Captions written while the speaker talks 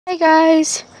Hey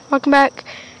guys, welcome back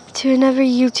to another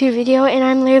YouTube video, and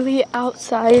I'm literally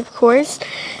outside, of course,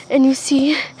 and you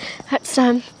see that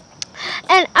sun,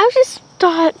 and I just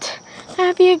thought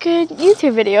that'd be a good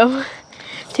YouTube video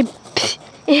to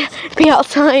be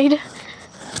outside.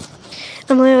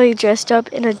 I'm literally dressed up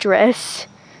in a dress.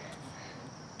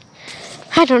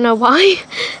 I don't know why,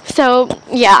 so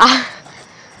yeah.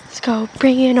 Let's go,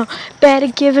 bring it on. Better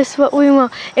give us what we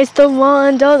want. It's the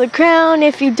wand or the crown.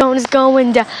 If you don't, it's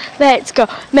going down. Let's go,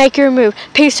 make your move.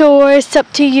 Peace or war, it's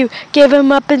up to you. Give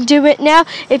 'em up and do it now.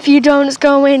 If you don't, it's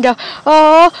going down.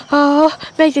 Oh,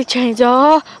 make the change.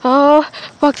 Oh,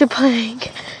 walk the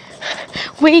plank.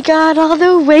 We got all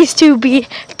the ways to be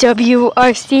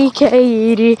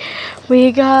WRCKED.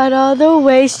 We got all the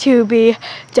ways to be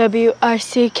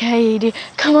WRCKED.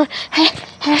 Come on, hey,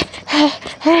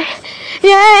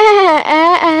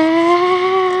 yeah.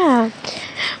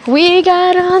 We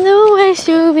got all the ways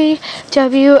to be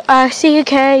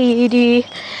WRCKED.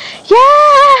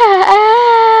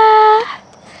 Yeah.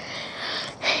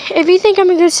 If you think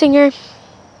I'm a good singer,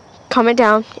 comment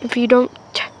down. If you don't,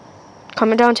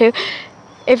 comment down too.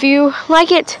 If you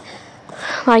like it,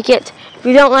 like it. If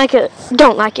you don't like it,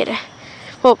 don't like it.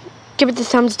 Well, give it the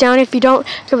thumbs down. If you don't,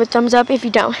 give it a thumbs up. If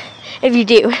you don't, if you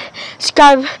do,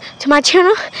 subscribe to my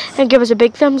channel and give us a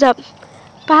big thumbs up.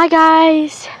 Bye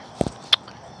guys.